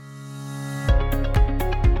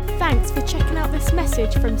Thanks for checking out this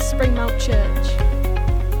message from Springmount Church.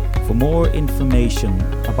 For more information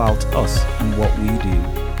about us and what we do,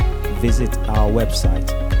 visit our website,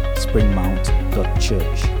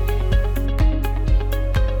 springmount.church.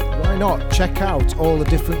 Why not check out all the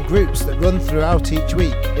different groups that run throughout each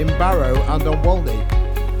week in Barrow and on Walney?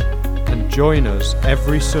 And join us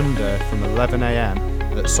every Sunday from 11 a.m.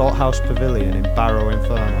 at Salthouse Pavilion in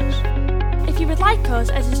Barrow-in-Furness. If you would like us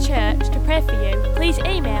as a church to pray for you, please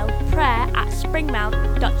email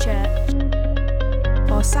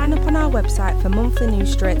prayer@springmount.church. Or sign up on our website for monthly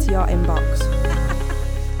news straight to your inbox.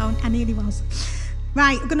 Oh, I nearly was.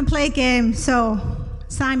 Right, we're going to play a game. So,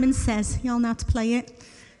 Simon Says. You all know how to play it?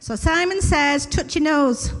 So, Simon says, touch your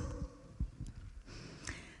nose.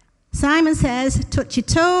 Simon says, touch your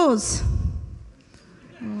toes.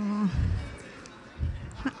 Oh.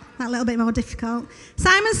 That little bit more difficult.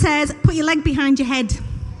 Simon says, put your leg behind your head.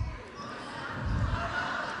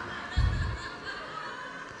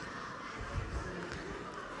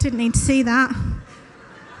 Didn't need to see that.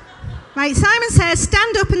 Right, Simon says,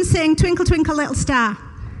 stand up and sing Twinkle Twinkle Little Star.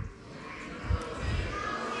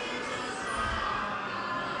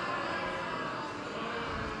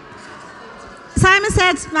 Simon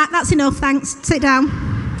said, right, that's enough, thanks, sit down.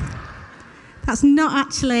 That's not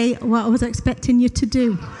actually what I was expecting you to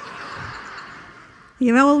do.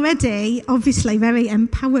 You're already, obviously, very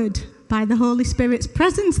empowered by the Holy Spirit's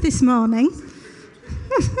presence this morning.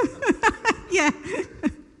 Yeah.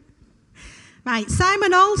 Right,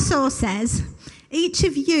 Simon also says, each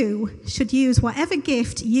of you should use whatever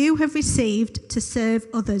gift you have received to serve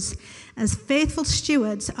others as faithful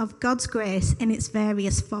stewards of God's grace in its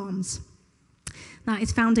various forms. That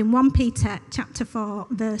is found in 1 Peter chapter 4,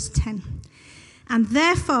 verse 10. And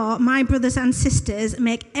therefore, my brothers and sisters,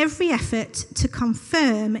 make every effort to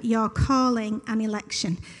confirm your calling and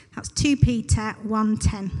election. That's 2 Peter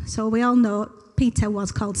 1:10. So we all know Peter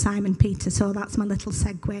was called Simon Peter, so that's my little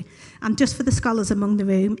segue. And just for the scholars among the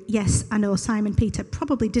room, yes, I know Simon Peter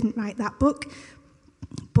probably didn't write that book,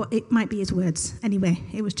 but it might be his words. Anyway,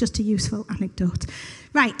 it was just a useful anecdote.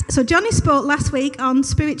 Right, so Johnny spoke last week on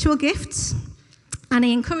spiritual gifts, and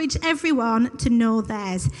he encouraged everyone to know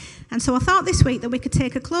theirs. And so I thought this week that we could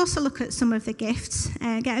take a closer look at some of the gifts,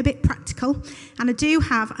 get a bit practical, and I do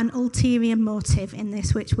have an ulterior motive in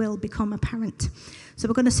this which will become apparent. So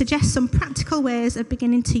we're going to suggest some practical ways of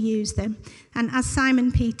beginning to use them, and as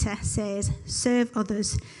Simon Peter says, serve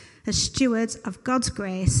others as stewards of God's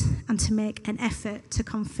grace and to make an effort to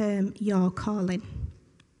confirm your calling.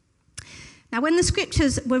 Now, when the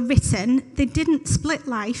scriptures were written, they didn't split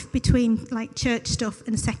life between like church stuff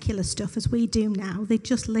and secular stuff as we do now. They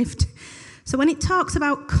just lived. So when it talks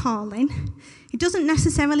about calling, it doesn't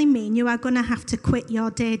necessarily mean you are going to have to quit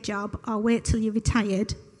your day job or wait till you're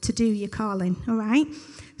retired to do your calling, all right?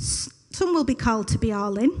 Some will be called to be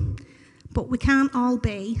all in, but we can't all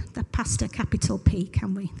be the pastor capital P,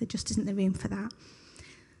 can we? There just isn't the room for that.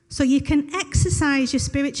 So you can exercise your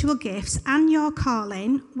spiritual gifts and your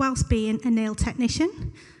calling whilst being a nail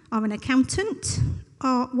technician or an accountant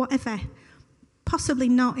or whatever. Possibly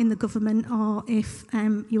not in the government, or if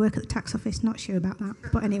you work at the tax office, not sure about that.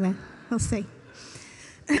 But anyway, we'll see.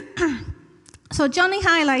 So Johnny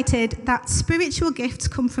highlighted that spiritual gifts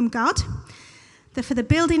come from God. They're for the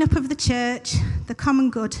building up of the church, the common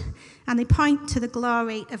good, and they point to the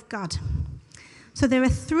glory of God. So there are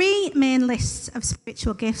 3 main lists of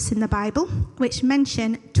spiritual gifts in the Bible, which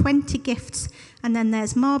mention 20 gifts, and then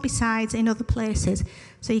there's more besides in other places.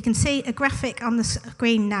 So you can see a graphic on the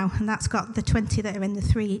screen now, and that's got the 20 that are in the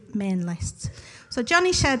 3 main lists. So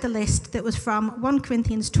Johnny shared the list that was from 1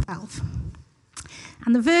 Corinthians 12.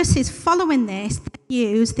 And the verses following this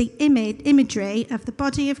use the imagery of the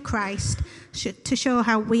body of Christ to show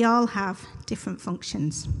how we all have different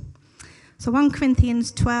functions. So 1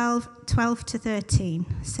 Corinthians 12 to 13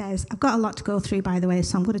 says, I've got a lot to go through, by the way,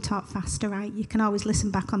 so I'm going to talk fast, all right? You can always listen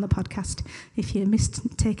back on the podcast if you missed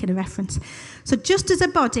taking a reference. So just as a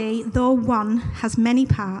body, though one, has many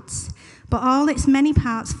parts, but all its many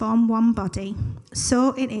parts form one body,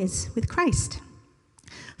 so it is with Christ.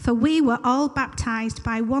 For we were all baptized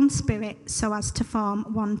by one Spirit so as to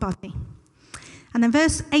form one body. And then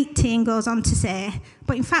verse 18 goes on to say,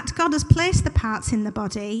 but in fact God has placed the parts in the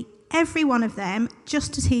body, every one of them,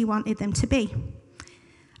 just as he wanted them to be.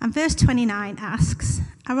 And verse 29 asks,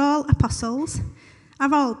 are all apostles?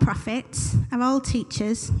 Are all prophets? Are all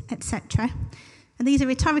teachers? Etc. And these are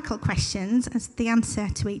rhetorical questions, as the answer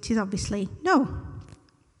to each is obviously no.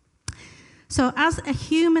 So as a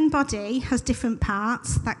human body has different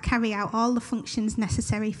parts that carry out all the functions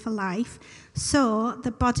necessary for life, so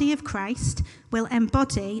the body of Christ will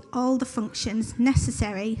embody all the functions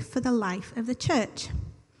necessary for the life of the church.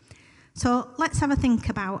 So let's have a think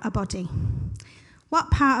about a body.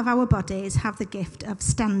 What part of our bodies have the gift of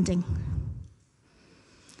standing?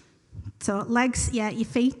 So legs, yeah, your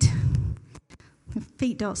feet. Your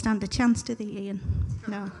feet don't stand a chance, do they, Ian?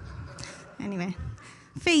 No. Anyway.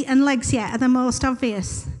 Feet and legs, yeah, are the most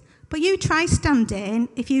obvious. But you try standing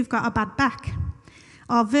if you've got a bad back,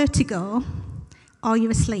 or vertigo, or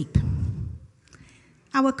you're asleep.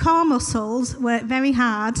 Our core muscles work very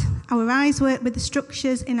hard. Our eyes work with the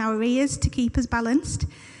structures in our ears to keep us balanced.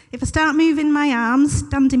 If I start moving my arms,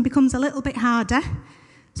 standing becomes a little bit harder.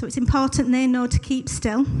 So it's important they know to keep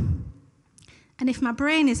still. And if my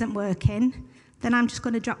brain isn't working, then I'm just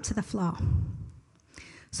going to drop to the floor.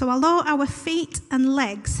 So although our feet and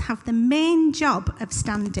legs have the main job of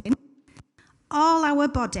standing, all our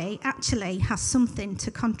body actually has something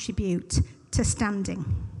to contribute to standing.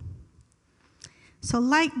 So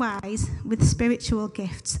likewise with spiritual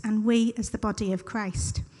gifts and we as the body of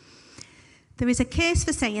Christ. There is a case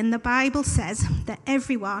for saying the Bible says that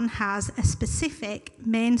everyone has a specific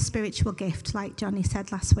main spiritual gift, like Johnny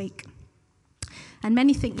said last week. And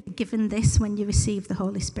many think you're given this when you receive the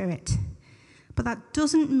Holy Spirit. But that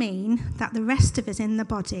doesn't mean that the rest of us in the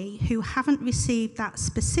body who haven't received that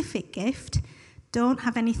specific gift don't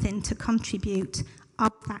have anything to contribute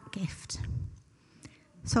of that gift.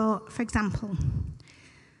 So, for example,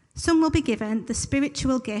 some will be given the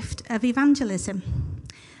spiritual gift of evangelism.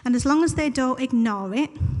 And as long as they don't ignore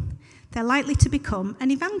it, they're likely to become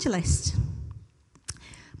an evangelist.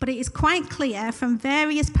 But it is quite clear from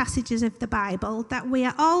various passages of the Bible that we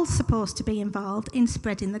are all supposed to be involved in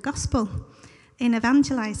spreading the gospel, in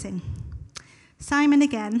evangelizing. Simon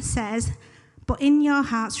again says, "But in your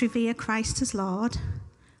hearts revere Christ as Lord.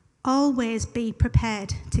 Always be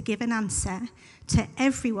prepared to give an answer to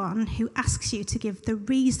everyone who asks you to give the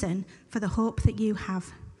reason for the hope that you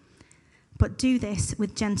have. But do this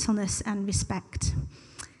with gentleness and respect."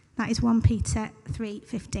 That is 1 Peter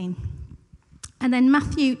 3:15. And then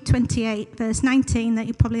Matthew 28, verse 19, that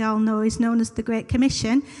you probably all know is known as the Great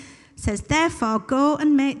Commission, says, "Therefore go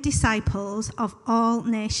and make disciples of all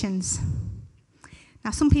nations." Now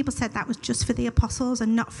some people said that was just for the apostles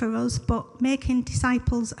and not for us, but making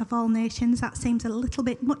disciples of all nations, that seems a little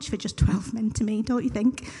bit much for just 12 men to me, don't you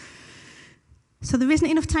think? So there isn't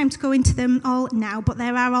enough time to go into them all now, but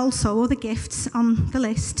there are also other gifts on the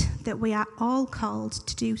list that we are all called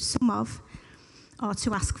to do some of or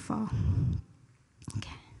to ask for.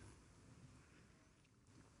 Okay.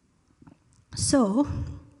 So,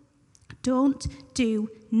 don't do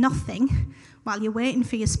nothing while you're waiting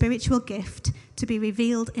for your spiritual gift to be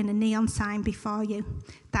revealed in a neon sign before you.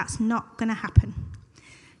 That's not going to happen.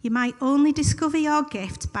 You might only discover your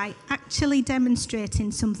gift by actually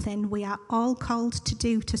demonstrating something we are all called to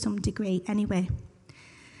do to some degree anyway.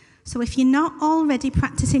 So if you're not already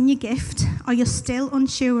practicing your gift, or you're still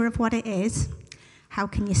unsure of what it is, how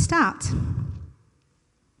can you start?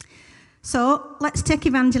 So let's take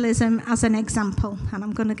evangelism as an example, and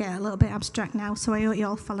I'm going to get a little bit abstract now, so I hope you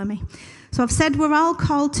all follow me. So I've said we're all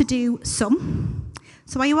called to do some.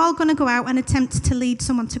 So are you all going to go out and attempt to lead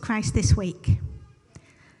someone to Christ this week?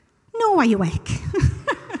 No, are you heck?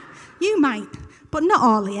 You might, but not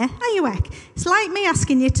all here, are you heck? It's like me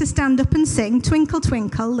asking you to stand up and sing "Twinkle,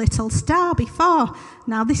 Twinkle, Little Star" before.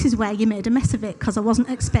 Now this is where you made a mess of it, because I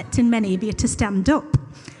wasn't expecting many of you to stand up.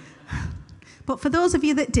 But for those of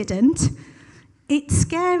you that didn't, it's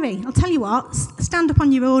scary. I'll tell you what, stand up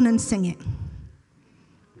on your own and sing it.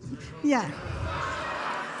 Yeah.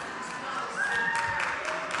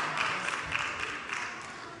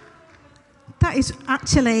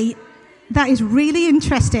 That is really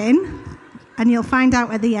interesting, and you'll find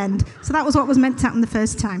out at the end. So that was what was meant to happen the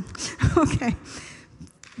first time. Okay.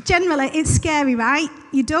 Generally, it's scary, right?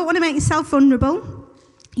 You don't want to make yourself vulnerable.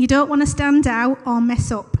 You don't want to stand out or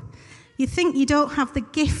mess up. You think you don't have the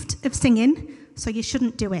gift of singing, so you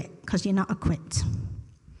shouldn't do it because you're not equipped.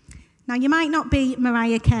 Now, you might not be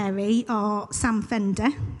Mariah Carey or Sam Fender,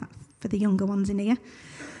 for the younger ones in here.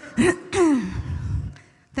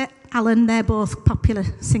 Alan, they're both popular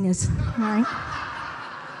singers, right?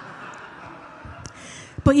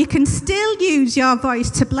 But you can still use your voice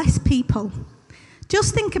to bless people.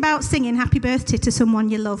 Just think about singing "Happy Birthday" to someone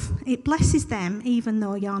you love. It blesses them even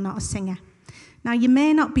though you're not a singer. Now, you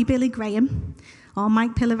may not be Billy Graham or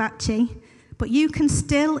Mike Pilavachi, but you can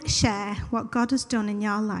still share what God has done in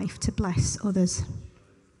your life to bless others.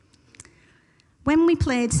 When we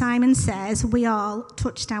played Simon Says, we all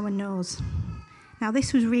touched our nose. Now,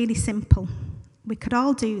 this was really simple. We could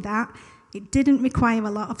all do that. It didn't require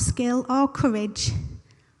a lot of skill or courage.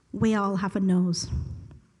 We all have a nose.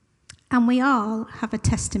 And we all have a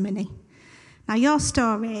testimony. Now, your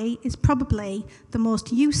story is probably the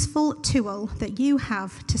most useful tool that you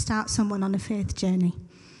have to start someone on a faith journey.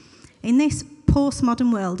 In this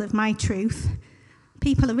postmodern world of my truth,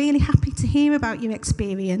 people are really happy to hear about your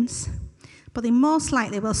experience, but they most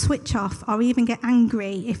likely will switch off or even get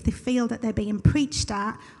angry if they feel that they're being preached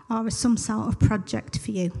at or as some sort of project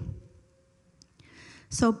for you.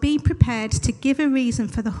 So be prepared to give a reason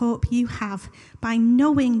for the hope you have by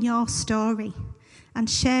knowing your story and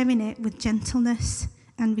sharing it with gentleness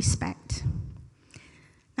and respect.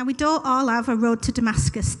 Now, we don't all have a Road to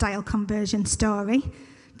Damascus style conversion story.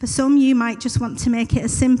 For some, you might just want to make it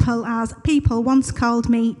as simple as, people once called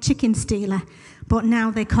me chicken stealer, but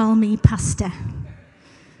now they call me pastor.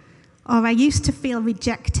 Or, I used to feel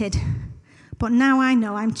rejected, but now I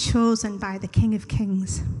know I'm chosen by the King of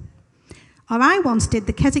Kings. Or, I once did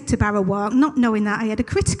the Keswick to Barrow walk, not knowing that I had a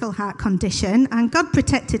critical heart condition, and God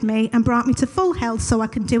protected me and brought me to full health so I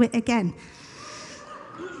can do it again.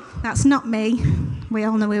 That's not me. We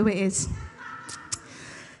all know who it is.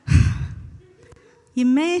 You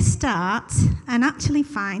may start and actually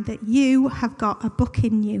find that you have got a book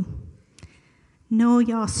in you. Know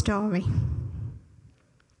your story.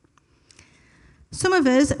 Some of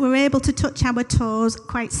us were able to touch our toes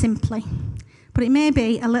quite simply, but it may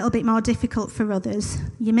be a little bit more difficult for others.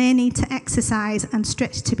 You may need to exercise and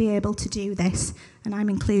stretch to be able to do this, and I'm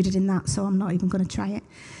included in that, so I'm not even going to try it.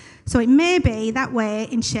 So it may be that way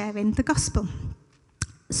in sharing the gospel.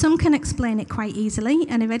 Some can explain it quite easily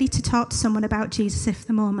and are ready to talk to someone about Jesus if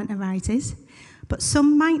the moment arises, but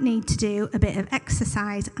some might need to do a bit of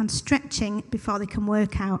exercise and stretching before they can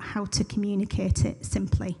work out how to communicate it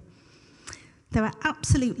simply. There are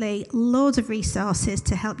absolutely loads of resources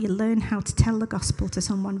to help you learn how to tell the gospel to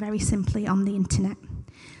someone very simply on the internet.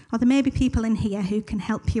 Or there may be people in here who can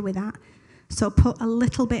help you with that. So put a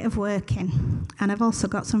little bit of work in. And I've also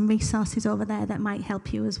got some resources over there that might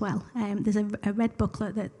help you as well. There's a red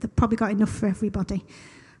booklet that they've probably got enough for everybody.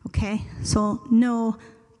 Okay, so know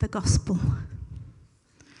the gospel.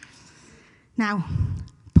 Now,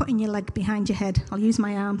 putting your leg behind your head. I'll use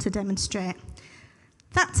my arm to demonstrate.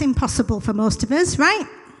 That's impossible for most of us, right?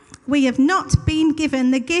 We have not been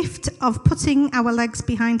given the gift of putting our legs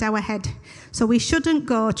behind our head, so we shouldn't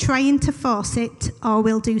go trying to force it or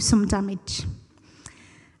we'll do some damage.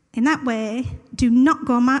 In that way, do not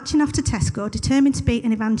go marching off to Tesco, determined to be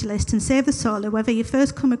an evangelist and save the soul whoever you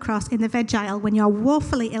first come across in the veg aisle when you're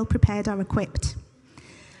woefully ill-prepared or equipped.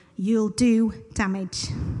 You'll do damage.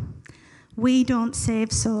 We don't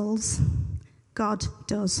save souls. God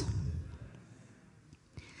does.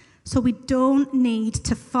 So we don't need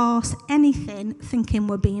to force anything thinking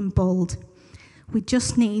we're being bold. We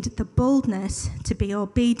just need the boldness to be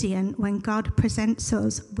obedient when God presents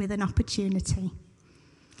us with an opportunity.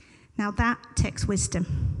 Now that takes wisdom.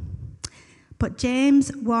 But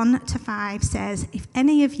James 1-5 says, if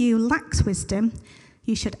any of you lacks wisdom,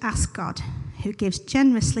 you should ask God, who gives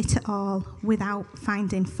generously to all without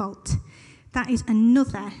finding fault. That is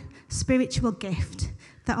another spiritual gift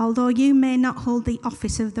that although you may not hold the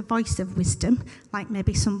office of the voice of wisdom, like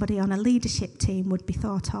maybe somebody on a leadership team would be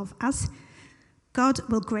thought of as, God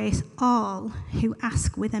will grace all who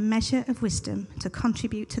ask with a measure of wisdom to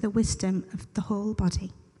contribute to the wisdom of the whole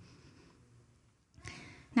body.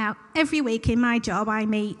 Now, every week in my job, I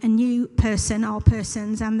meet a new person or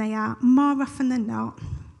persons, and they are, more often than not,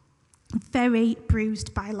 very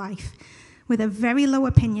bruised by life, with a very low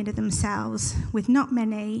opinion of themselves, with not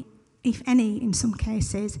many, if any in some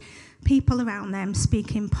cases, people around them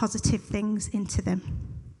speaking positive things into them.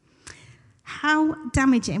 How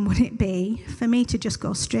damaging would it be for me to just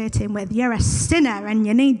go straight in with, you're a sinner and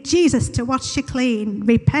you need Jesus to wash you clean,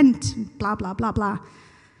 repent, blah, blah, blah, blah.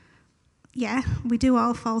 Yeah, we do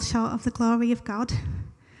all fall short of the glory of God,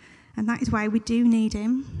 and that is why we do need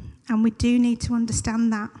him, and we do need to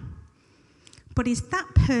understand that. But is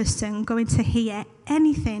that person going to hear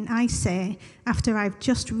anything I say after I've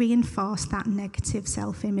just reinforced that negative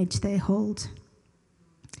self-image they hold?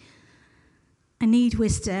 I need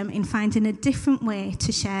wisdom in finding a different way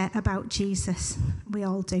to share about Jesus. We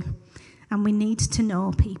all do. And we need to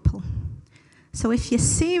know people. So if you're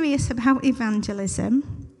serious about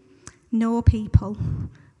evangelism, know people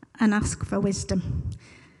and ask for wisdom.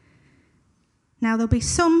 Now, there'll be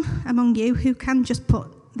some among you who can just put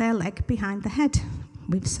their leg behind the head.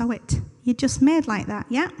 We've saw it. You're just made like that,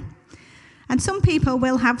 yeah? And some people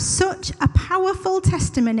will have such a powerful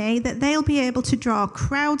testimony that they'll be able to draw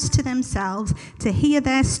crowds to themselves to hear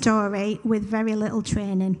their story with very little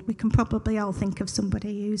training. We can probably all think of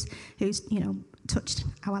somebody who's touched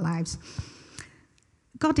our lives.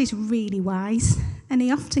 God is really wise, and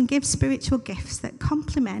he often gives spiritual gifts that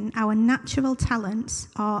complement our natural talents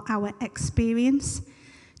or our experience.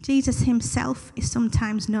 Jesus himself is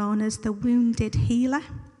sometimes known as the wounded healer.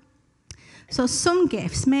 So some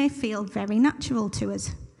gifts may feel very natural to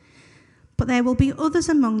us, but there will be others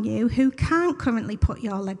among you who can't currently put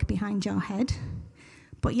your leg behind your head,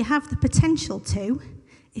 but you have the potential to,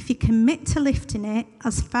 if you commit to lifting it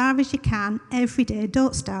as far as you can every day.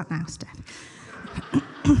 Don't start now, Steph.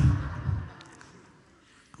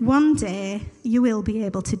 One day you will be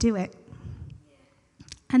able to do it.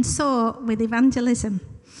 And so with evangelism,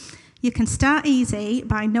 you can start easy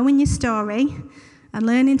by knowing your story and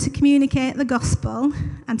learning to communicate the gospel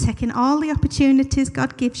and taking all the opportunities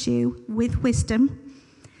God gives you with wisdom.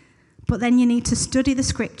 But then you need to study the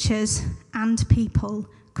scriptures and people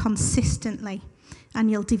consistently, and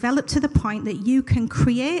you'll develop to the point that you can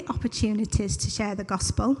create opportunities to share the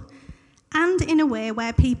gospel, and in a way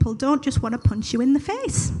where people don't just want to punch you in the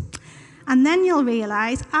face. And then you'll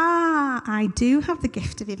realise, I do have the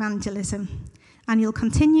gift of evangelism, and you'll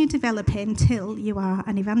continue developing till you are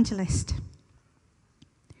an evangelist.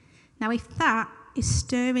 Now, if that is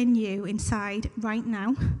stirring you inside right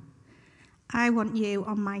now, I want you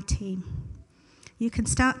on my team. You can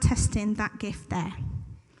start testing that gift there.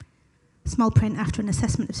 Small print after an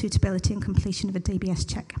assessment of suitability and completion of a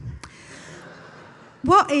DBS check.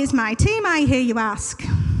 What is my team, I hear you ask?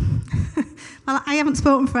 Well, I haven't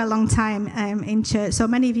spoken for a long time in church, so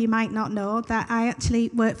many of you might not know that I actually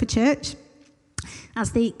work for church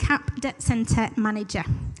as the CAP Debt Centre Manager.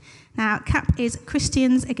 Now, CAP is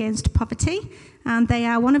Christians Against Poverty, and they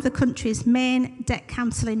are one of the country's main debt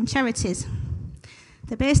counselling charities.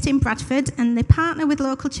 They're based in Bradford, and they partner with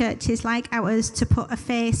local churches like ours to put a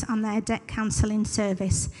face on their debt counselling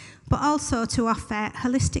service, but also to offer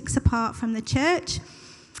holistic support from the church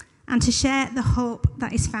and to share the hope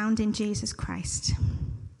that is found in Jesus Christ.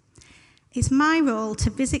 It's my role to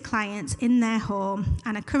visit clients in their home,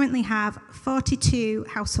 and I currently have 42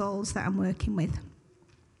 households that I'm working with.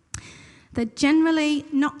 They're generally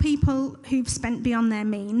not people who've spent beyond their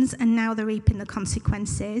means and now they're reaping the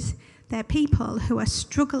consequences. They're people who are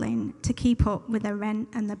struggling to keep up with their rent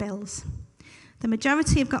and their bills. The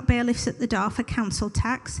majority have got bailiffs at the door for council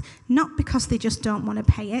tax, not because they just don't want to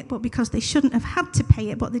pay it, but because they shouldn't have had to pay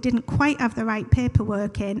it, but they didn't quite have the right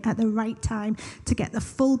paperwork in at the right time to get the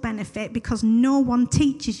full benefit, because no one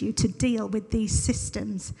teaches you to deal with these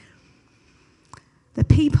systems. The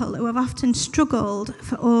people who have often struggled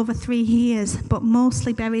for over 3 years, but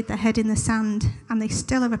mostly buried their head in the sand, and they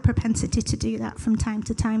still have a propensity to do that from time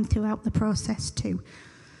to time throughout the process too.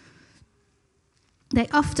 They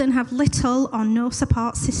often have little or no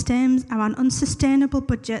support systems, are on unsustainable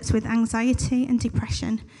budgets with anxiety and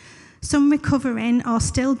depression, some recovering or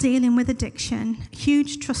still dealing with addiction,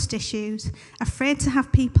 huge trust issues, afraid to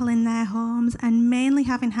have people in their homes, and mainly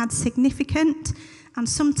having had significant and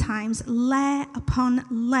sometimes layer upon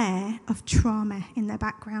layer of trauma in their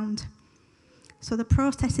background. So the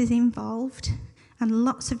process is involved and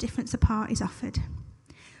lots of different support is offered.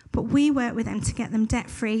 But we work with them to get them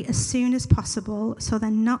debt-free as soon as possible so they're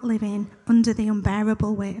not living under the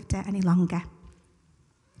unbearable weight of debt any longer.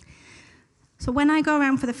 So when I go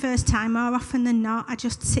around for the first time, more often than not, I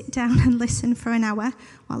just sit down and listen for an hour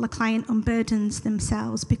while the client unburdens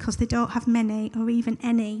themselves, because they don't have many or even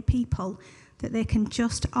any people that they can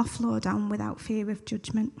just offload on without fear of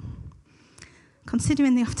judgment.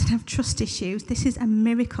 Considering they often have trust issues, this is a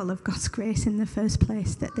miracle of God's grace in the first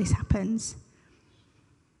place that this happens.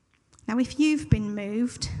 Now, if you've been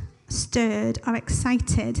moved, stirred, or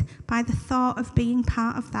excited by the thought of being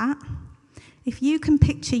part of that, if you can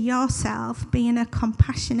picture yourself being a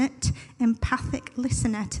compassionate, empathic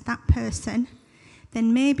listener to that person,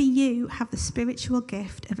 then maybe you have the spiritual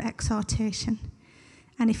gift of exhortation.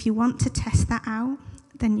 And if you want to test that out,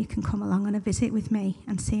 then you can come along on a visit with me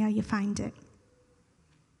and see how you find it.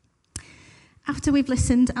 After we've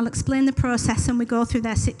listened, I'll explain the process and we go through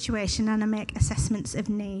their situation and I make assessments of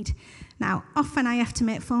need. Now, often I have to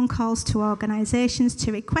make phone calls to organisations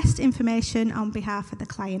to request information on behalf of the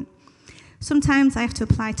client. Sometimes I have to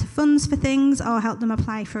apply to funds for things or help them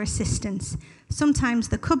apply for assistance. Sometimes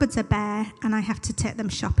the cupboards are bare and I have to take them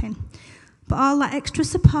shopping. But all that extra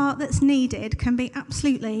support that's needed can be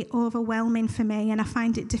absolutely overwhelming for me, and I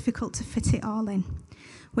find it difficult to fit it all in,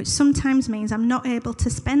 which sometimes means I'm not able to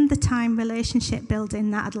spend the time relationship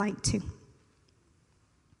building that I'd like to.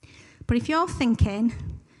 But if you're thinking,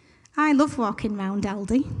 I love walking round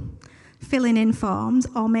Aldi, filling in forms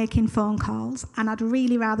or making phone calls, and I'd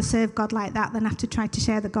really rather serve God like that than have to try to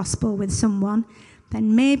share the gospel with someone,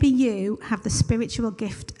 then maybe you have the spiritual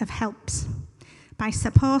gift of helps by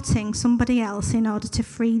supporting somebody else in order to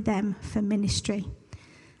free them for ministry.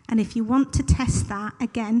 And if you want to test that,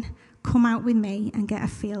 again, come out with me and get a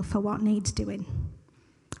feel for what needs doing.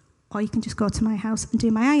 Or you can just go to my house and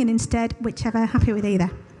do my iron instead, whichever, happy with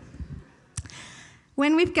either.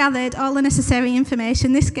 When we've gathered all the necessary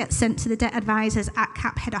information, this gets sent to the debt advisors at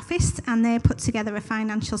CAP head office, and they put together a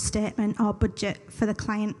financial statement or budget for the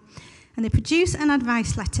client. And they produce an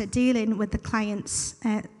advice letter dealing with the client's,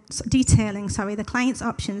 detailing the client's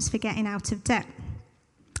options for getting out of debt.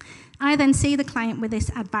 I then see the client with this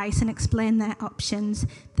advice and explain their options.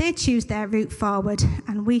 They choose their route forward,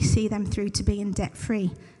 and we see them through to being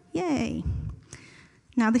debt-free. Yay!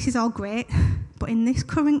 Now, this is all great, but in this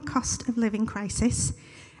current cost of living crisis,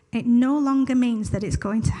 it no longer means that it's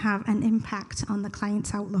going to have an impact on the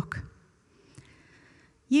client's outlook.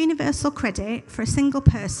 Universal credit for a single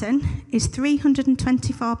person is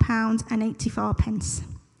 £324.84.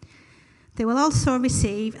 They will also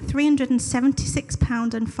receive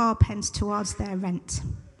 £376.04 towards their rent.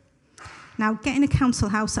 Now, getting a council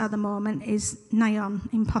house at the moment is nigh on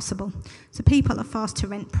impossible. So people are forced to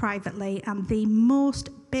rent privately, and the most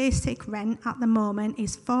basic rent at the moment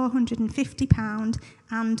is £450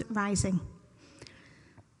 and rising.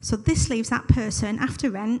 So this leaves that person after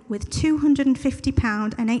rent with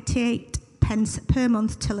 £250.88 per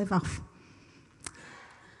month to live off.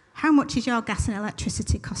 How much is your gas and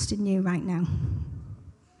electricity costing you right now?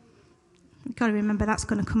 You've got to remember that's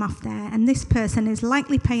going to come off there. And this person is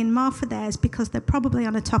likely paying more for theirs because they're probably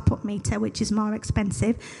on a top-up meter, which is more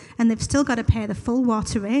expensive, and they've still got to pay the full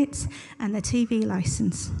water rates and the TV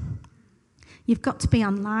licence. You've got to be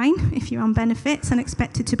online if you're on benefits and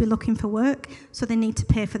expected to be looking for work, so they need to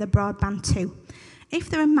pay for the broadband too. If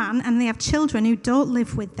they're a man and they have children who don't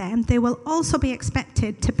live with them, they will also be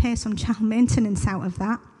expected to pay some child maintenance out of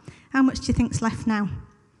that. How much do you think's left now?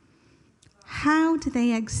 How do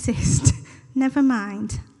they exist? Never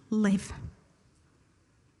mind, live.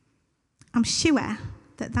 I'm sure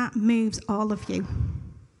that moves all of you.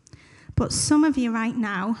 But some of you right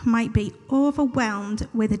now might be overwhelmed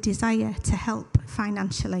with a desire to help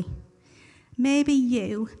financially. Maybe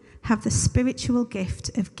you have the spiritual gift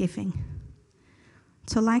of giving.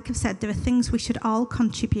 So like I've said, there are things we should all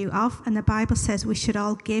contribute of, and the Bible says we should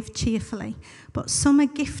all give cheerfully. But some are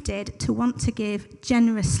gifted to want to give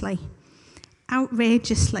generously,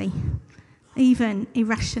 outrageously, even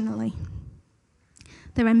irrationally.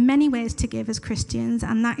 There are many ways to give as Christians,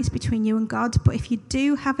 and that is between you and God. But if you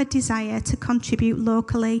do have a desire to contribute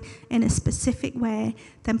locally in a specific way,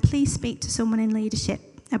 then please speak to someone in leadership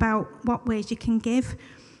about what ways you can give,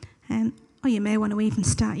 or you may want to even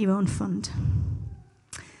start your own fund.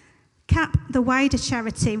 CAP, the wider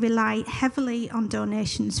charity, rely heavily on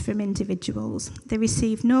donations from individuals. They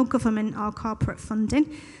receive no government or corporate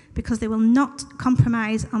funding because they will not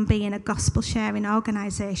compromise on being a gospel-sharing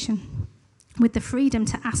organisation, with the freedom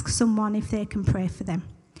to ask someone if they can pray for them.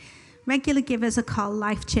 Regular givers are called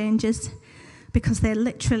life changers because they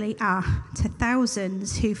literally are to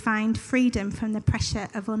thousands who find freedom from the pressure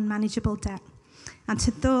of unmanageable debt, and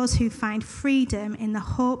to those who find freedom in the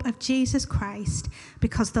hope of Jesus Christ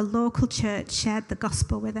because the local church shared the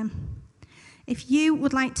gospel with them. If you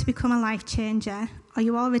would like to become a life changer, or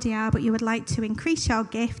you already are, but you would like to increase your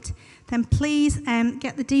gift, then please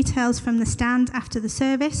get the details from the stand after the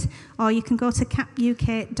service, or you can go to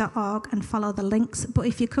capuk.org and follow the links. But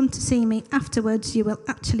if you come to see me afterwards, you will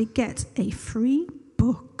actually get a free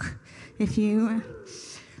book. It's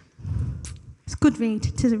a good read.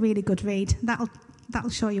 It is a really good read. That'll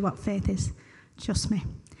show you what faith is. Trust me.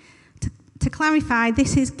 To clarify,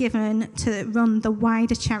 this is given to run the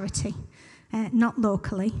wider charity, not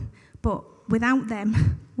locally, but without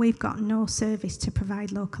them, we've got no service to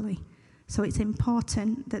provide locally. So it's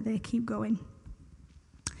important that they keep going.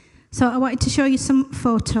 So I wanted to show you some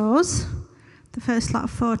photos, the first lot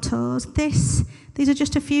of photos. These are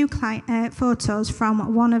just a few photos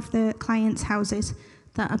from one of the clients' houses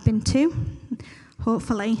that I've been to.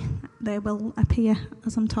 Hopefully they will appear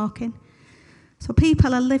as I'm talking. So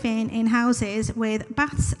people are living in houses with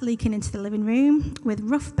baths leaking into the living room, with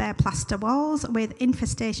rough bare plaster walls, with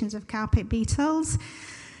infestations of carpet beetles.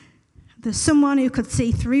 There's someone who could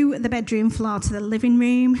see through the bedroom floor to the living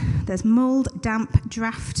room. There's mould, damp,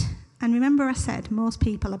 draft. And remember I said most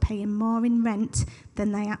people are paying more in rent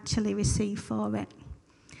than they actually receive for it.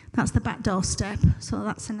 That's the back doorstep, so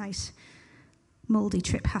that's a nice mouldy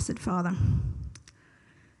trip hazard for them.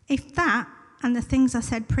 If that and the things I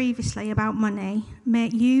said previously about money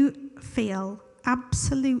make you feel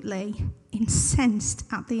absolutely incensed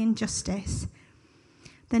at the injustice,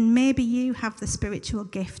 then maybe you have the spiritual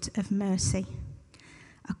gift of mercy,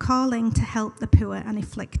 a calling to help the poor and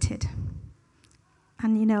afflicted.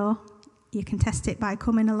 And you can test it by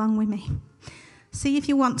coming along with me. See if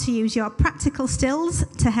you want to use your practical skills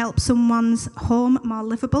to help someone's home more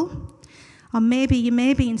livable. Or maybe you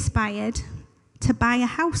may be inspired to buy a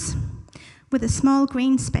house with a small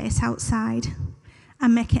green space outside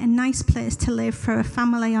and make it a nice place to live for a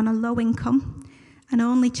family on a low income and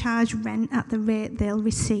only charge rent at the rate they'll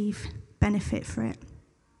receive benefit for it.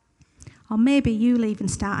 Or maybe you'll even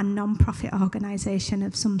start a non-profit organisation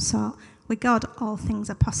of some sort. With God, all things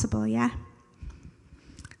are possible, yeah?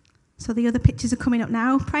 So the other pictures are coming up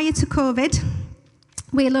now. Prior to COVID,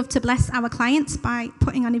 we love to bless our clients by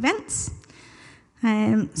putting on events.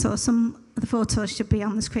 So some of the photos should be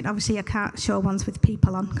on the screen. Obviously, I can't show ones with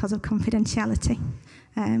people on because of confidentiality.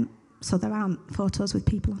 So there aren't photos with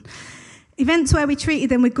people on. Events where we treated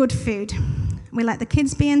them with good food. We let the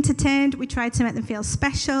kids be entertained, we tried to make them feel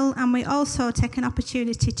special, and we also take an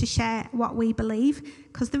opportunity to share what we believe,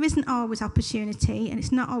 because there isn't always opportunity, and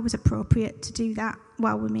it's not always appropriate to do that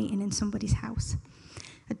while we're meeting in somebody's house.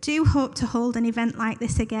 I do hope to hold an event like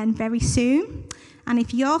this again very soon, and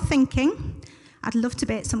if you're thinking, I'd love to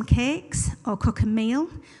bake some cakes, or cook a meal,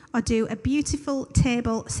 or do a beautiful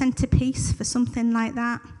table centrepiece for something like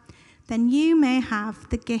that, then you may have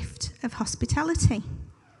the gift of hospitality.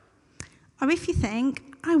 Or if you think,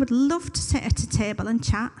 I would love to sit at a table and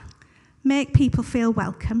chat, make people feel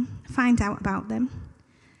welcome, find out about them,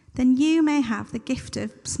 then you may have the gift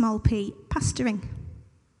of small p pastoring.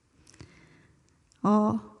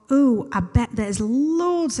 Or, I bet there's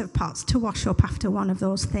loads of pots to wash up after one of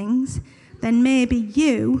those things. Then maybe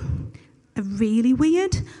you are really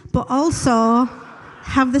weird, but also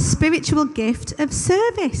have the spiritual gift of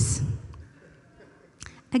service.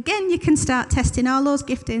 Again, you can start testing all those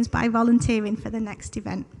giftings by volunteering for the next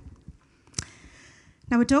event.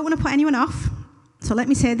 Now, I don't want to put anyone off, so let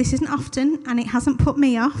me say this isn't often, and it hasn't put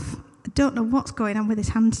me off. I don't know what's going on with his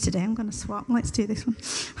hands today. I'm going to swap. Let's do this one.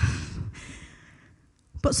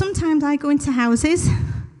 But sometimes I go into houses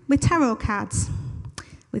with tarot cards,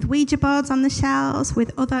 with Ouija boards on the shelves,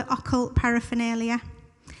 with other occult paraphernalia.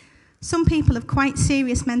 Some people have quite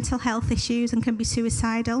serious mental health issues and can be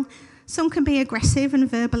suicidal. Some can be aggressive and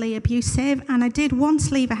verbally abusive, and I did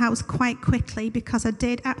once leave a house quite quickly because I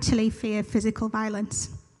did actually fear physical violence.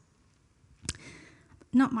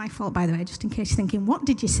 Not my fault, by the way, just in case you're thinking, what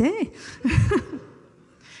did you say?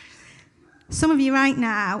 Some of you right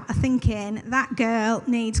now are thinking, that girl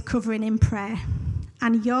needs covering in prayer.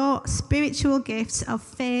 And your spiritual gifts of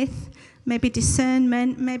faith, maybe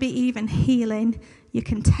discernment, maybe even healing, you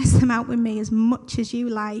can test them out with me as much as you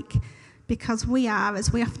like, because we are,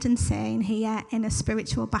 as we often say in here, in a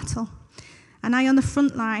spiritual battle. And I on the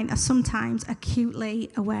front line are sometimes acutely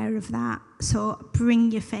aware of that. So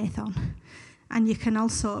bring your faith on. And you can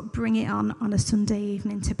also bring it on a Sunday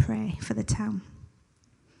evening to pray for the town.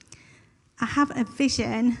 I have a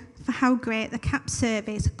vision for how great the CAP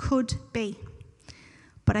service could be.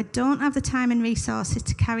 But I don't have the time and resources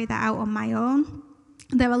to carry that out on my own.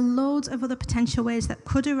 There are loads of other potential ways that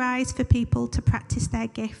could arise for people to practice their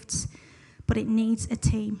gifts, but it needs a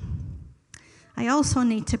team. I also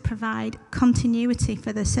need to provide continuity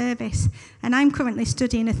for the service, and I'm currently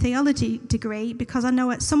studying a theology degree because I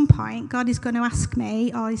know at some point God is going to ask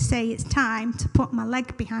me, or say it's time to put my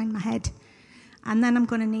leg behind my head, and then I'm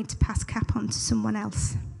going to need to pass CAP on to someone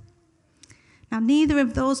else. Now, neither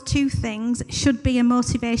of those two things should be a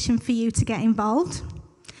motivation for you to get involved.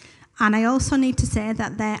 And I also need to say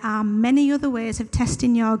that there are many other ways of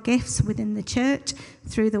testing your gifts within the church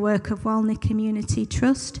through the work of Walney Community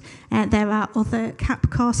Trust. There are other CAP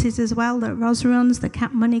courses as well that Ros runs, the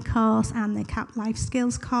CAP Money course and the CAP Life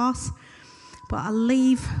Skills course. But I'll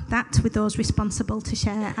leave that with those responsible to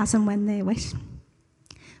share as and when they wish.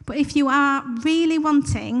 But if you are really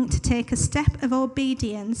wanting to take a step of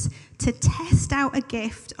obedience to test out a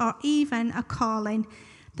gift or even a calling,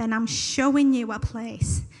 then I'm showing you a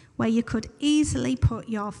place where you could easily put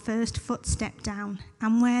your first footstep down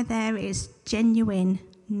and where there is genuine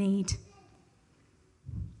need.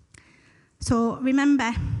 So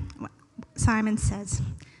remember what Simon says.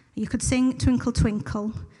 You could sing Twinkle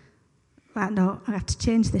Twinkle. Right, no, I have to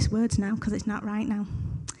change this words now because it's not right now.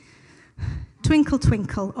 Twinkle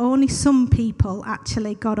Twinkle. Only some people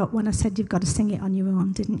actually got up when I said you've got to sing it on your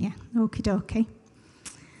own, didn't you? Okie dokie.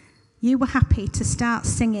 You were happy to start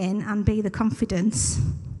singing and be the confidence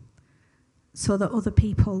so that other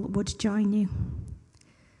people would join you.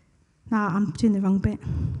 No, I'm doing the wrong bit.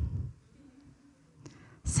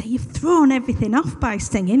 So you've thrown everything off by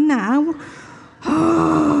singing now.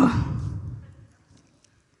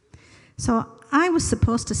 So I was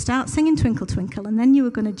supposed to start singing Twinkle Twinkle and then you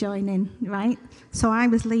were going to join in, right? So I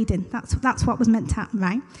was leading. That's what was meant to happen,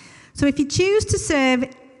 right? So if you choose to serve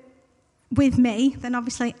with me, then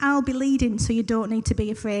obviously I'll be leading, so you don't need to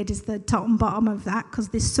be afraid is the top and bottom of that, because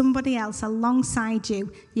there's somebody else alongside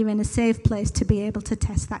you. You're in a safe place to be able to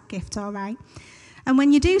test that gift, all right? And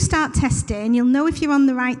when you do start testing, you'll know if you're on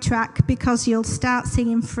the right track because you'll start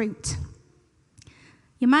seeing fruit.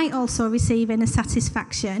 You might also receive inner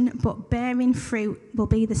satisfaction, but bearing fruit will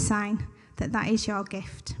be the sign that that is your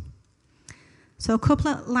gift. So a couple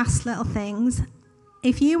of last little things.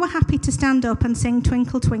 If you were happy to stand up and sing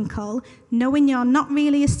Twinkle Twinkle, knowing you're not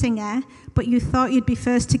really a singer, but you thought you'd be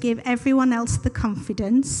first to give everyone else the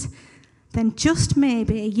confidence, then just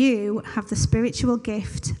maybe you have the spiritual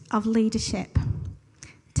gift of leadership.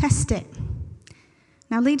 Test it.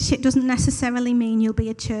 Now, leadership doesn't necessarily mean you'll be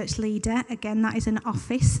a church leader. Again, that is an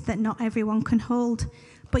office that not everyone can hold.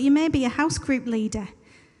 But you may be a house group leader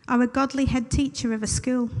or a godly head teacher of a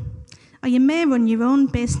school. Or you may run your own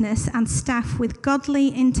business and staff with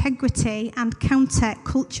godly integrity and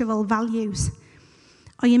counter-cultural values.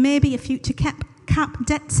 Or you may be a future CAP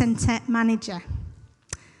debt centre manager.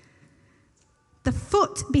 The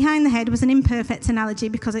foot behind the head was an imperfect analogy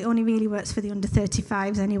because it only really works for the under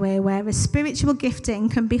 35s anyway, whereas spiritual gifting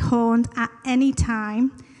can be honed at any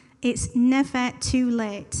time. It's never too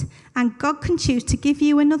late. And God can choose to give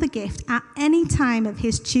you another gift at any time of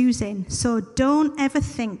his choosing. So don't ever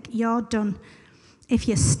think you're done. If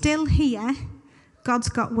you're still here, God's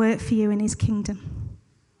got work for you in his kingdom.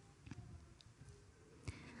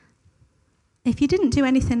 If you didn't do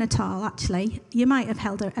anything at all, actually, you might have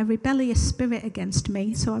held a rebellious spirit against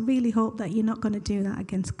me. So I really hope that you're not going to do that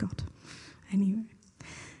against God. Anyway.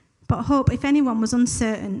 But I hope if anyone was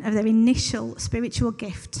uncertain of their initial spiritual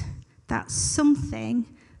gift, that something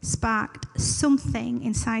sparked something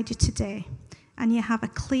inside you today and you have a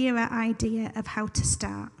clearer idea of how to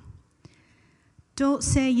start. Don't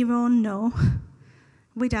say your own no.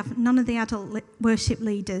 We'd have none of the adult worship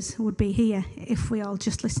leaders would be here if we all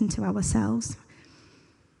just listened to ourselves.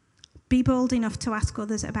 Be bold enough to ask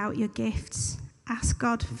others about your gifts. Ask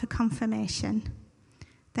God for confirmation.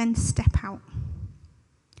 Then step out.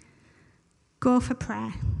 Go for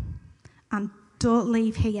prayer and don't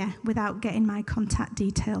leave here without getting my contact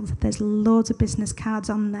details. There's loads of business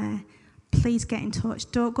cards on there. Please get in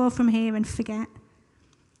touch. Don't go from here and forget.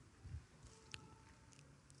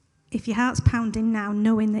 If your heart's pounding now,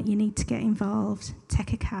 knowing that you need to get involved,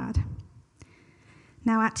 take a card.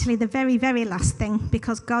 Now, actually, the very, very last thing,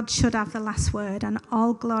 because God should have the last word and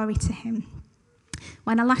all glory to him.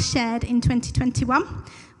 When I last shared in 2021,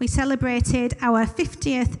 we celebrated our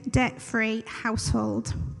 50th debt-free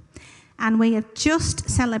household. And we have just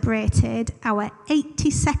celebrated our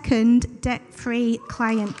 82nd debt-free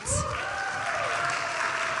client.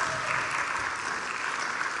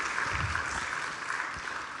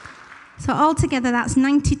 So altogether, that's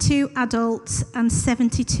 92 adults and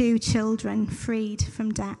 72 children freed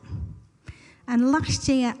from debt. And last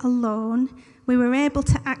year alone, we were able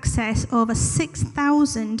to access over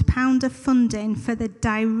 £6,000 of funding for the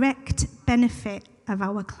direct benefit of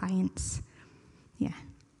our clients. Yeah,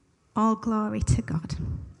 all glory to God.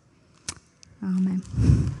 Amen.